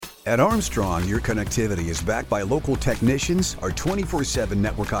At Armstrong, your connectivity is backed by local technicians, our 24/7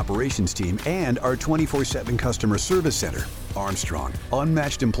 network operations team, and our 24/7 customer service center. Armstrong,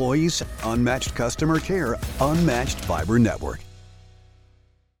 unmatched employees, unmatched customer care, unmatched fiber network.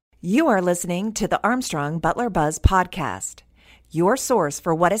 You are listening to the Armstrong Butler Buzz podcast, your source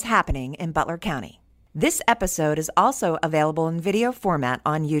for what is happening in Butler County. This episode is also available in video format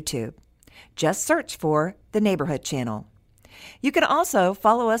on YouTube. Just search for the Neighborhood Channel. You can also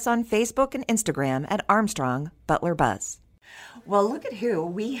follow us on Facebook and Instagram at Armstrong Butler Buzz. Well, look at who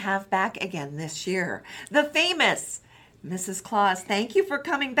we have back again this year. The famous Mrs. Claus. Thank you for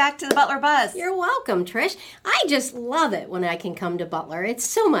coming back to the Butler Buzz. You're welcome, Trish. I just love it when I can come to Butler. It's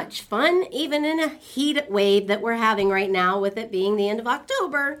so much fun, even in a heat wave that we're having right now with it being the end of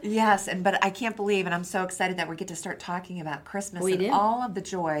October. Yes, but I can't believe, and I'm so excited that we get to start talking about Christmas We and do. all of the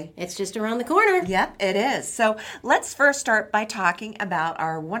joy. It's just around the corner. Yep, it is. So let's first start by talking about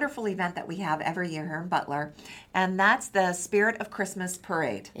our wonderful event that we have every year here in Butler, and that's the Spirit of Christmas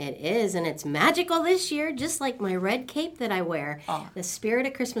Parade. It is, and it's magical this year, just like my red cape that I wear. Oh. The Spirit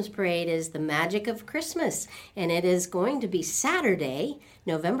of Christmas Parade is the magic of Christmas, and it is going to be Saturday,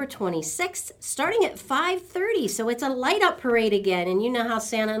 November 26th, starting at 5:30. So it's a light up parade again, and you know how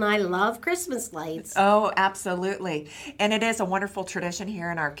Santa and I love Christmas lights. Oh, absolutely. And it is a wonderful tradition here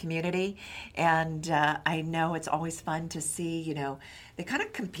in our community, and I know it's always fun to see, they kind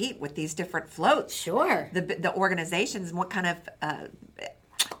of compete with these different floats. Sure. The organizations and what kind of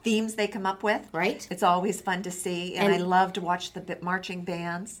themes they come up with. Right. It's always fun to see, and I love to watch the marching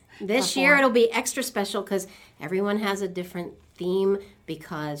bands. This perform. year it'll be extra special because everyone has a different theme,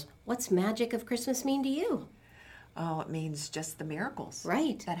 because what's magic of Christmas mean to you? Oh, it means just the miracles.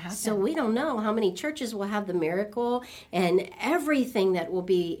 Right. That happen. So we don't know how many churches will have the miracle and everything that will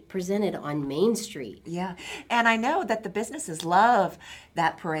be presented on Main Street. Yeah. And I know that the businesses love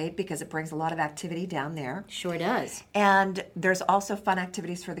that parade because it brings a lot of activity down there. Sure does. And there's also fun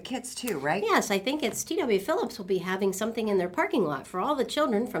activities for the kids too, right? Yes, I think it's T.W. Phillips will be having something in their parking lot for all the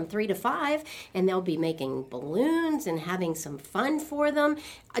children from 3 to 5, and they'll be making balloons and having some fun for them.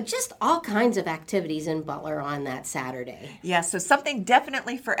 Just all kinds of activities in Butler on that Saturday. Yeah, so something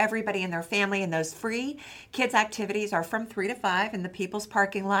definitely for everybody and their family, and those free kids activities are from 3 to 5 in the People's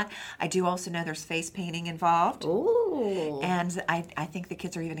parking lot. I do also know there's face painting involved. Ooh. And I think the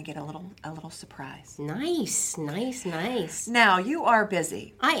kids are even going to get a little surprise. Nice. Now, you are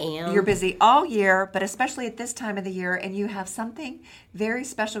busy. I am. You're busy all year, but especially at this time of the year, and you have something very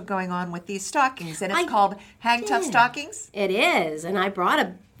special going on with these stockings, and it's called Hang Tough Stockings. It is, and I brought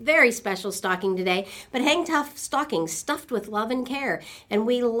a very special stocking today, but Hang Tough stockings stuffed with love and care. And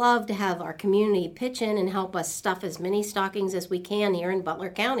we love to have our community pitch in and help us stuff as many stockings as we can here in Butler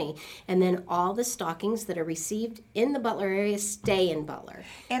County. And then all the stockings that are received in the Butler area stay in Butler.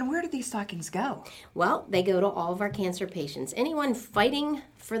 And where do these stockings go? Well, they go to all of our cancer patients. Anyone fighting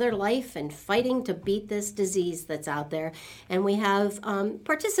for their life and fighting to beat this disease that's out there. And we have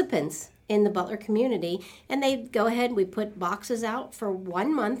participants in the Butler community, and they go ahead, we put boxes out for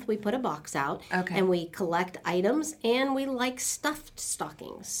 1 month. We put a box out, okay, and we collect items, and we like stuffed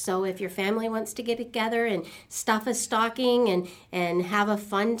stockings. So if your family wants to get together and stuff a stocking and have a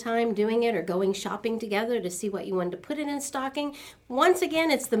fun time doing it, or going shopping together to see what you want to put in a stocking, once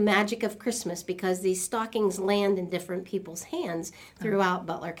again, it's the magic of Christmas, because these stockings land in different people's hands throughout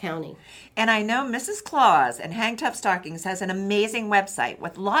Butler County. And I know Mrs. Claus and Hang Tough Stockings has an amazing website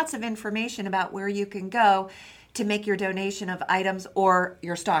with lots of information about where you can go to make your donation of items or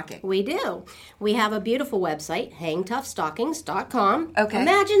your stocking. We do. We have a beautiful website, hangtoughstockings.com. Okay.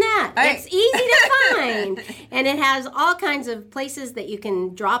 Imagine that. Right. It's easy to find. And it has all kinds of places that you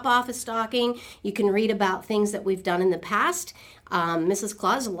can drop off a stocking. You can read about things that we've done in the past. Mrs.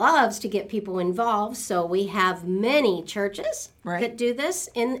 Claus loves to get people involved, so we have many churches that do this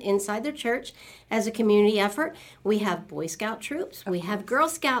inside their church as a community effort. We have Boy Scout troops. We have Girl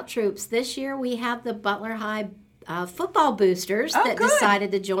Scout troops. This year we have the Butler High football boosters that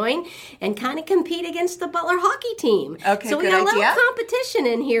decided to join and kind of compete against the Butler hockey team. Okay, so we got a little competition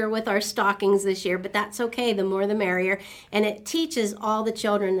in here with our stockings this year, but that's okay. The more the merrier. And it teaches all the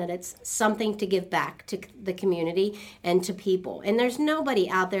children that it's something to give back to the community and to people. And there's nobody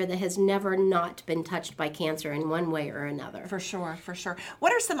out there that has never not been touched by cancer in one way or another. For sure.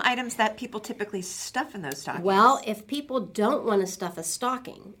 What are some items that people typically stuff in those stockings? Well, if people don't want to stuff a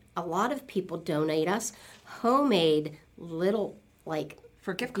stocking, a lot of people donate us homemade little,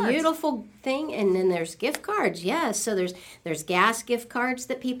 for gift cards. Beautiful thing. And then there's gift cards. Yes. So there's gas gift cards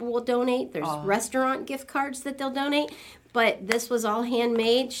that people will donate. There's restaurant gift cards that they'll donate. But this was all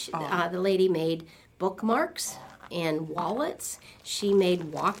handmade. The lady made bookmarks and wallets. She made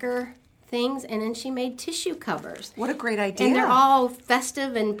walker things, and then she made tissue covers. What a great idea. And they're all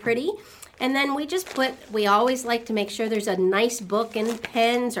festive and pretty. And then we always like to make sure there's a nice book and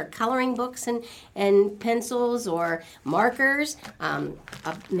pens or coloring books and pencils or markers.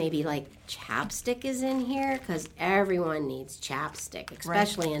 Maybe like chapstick is in here because everyone needs chapstick,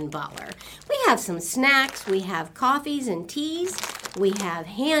 especially in Butler. We have some snacks. We have coffees and teas. We have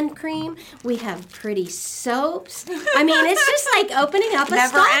hand cream. We have pretty soaps. I mean, it's just like opening up a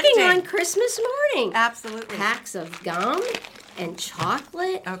stocking on Christmas morning. Absolutely. Packs of gum and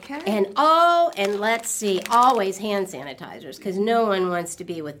chocolate. Okay. And let's see, always hand sanitizers because no one wants to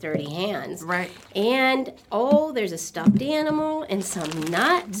be with dirty hands. Right. And there's a stuffed animal and some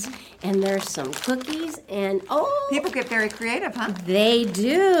nuts and there's some cookies and people get very creative, huh? They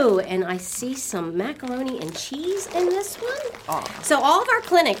do. And I see some macaroni and cheese in this one. Oh. So all of our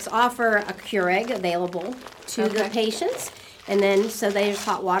clinics offer a Keurig available to the patients. And then, so there's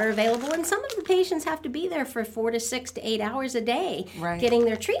hot water available. And some of the patients have to be there for 4 to 6 to 8 hours a day getting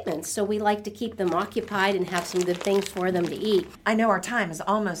their treatments. So we like to keep them occupied and have some good things for them to eat. I know our time is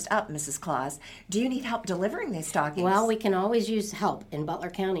almost up, Mrs. Claus. Do you need help delivering these stockings? Well, we can always use help in Butler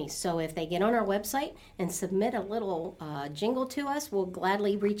County. So if they get on our website and submit a little jingle to us, we'll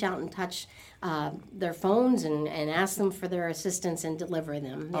gladly reach out and touch their phones and ask them for their assistance and deliver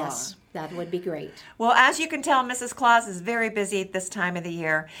them. Yes, that would be great. Well, as you can tell, Mrs. Claus is very busy at this time of the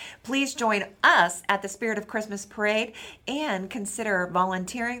year. Please join us at the Spirit of Christmas Parade and consider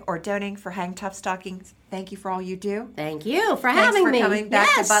volunteering or donating for Hang Tough Stockings. Thank you for all you do. Thank you for having me. Thanks for coming back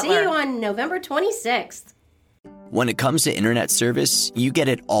to Butler. See you on November 26th. When it comes to internet service, you get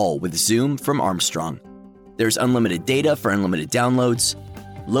it all with Zoom from Armstrong. There's unlimited data for unlimited downloads,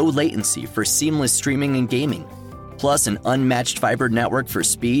 low latency for seamless streaming and gaming, plus an unmatched fiber network for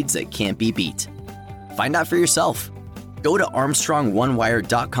speeds that can't be beat. Find out for yourself. Go to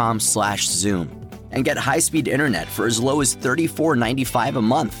armstrongonewire.com/Zoom and get high-speed internet for as low as $34.95 a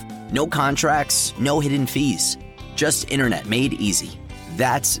month. No contracts, no hidden fees. Just internet made easy.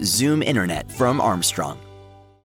 That's Zoom Internet from Armstrong.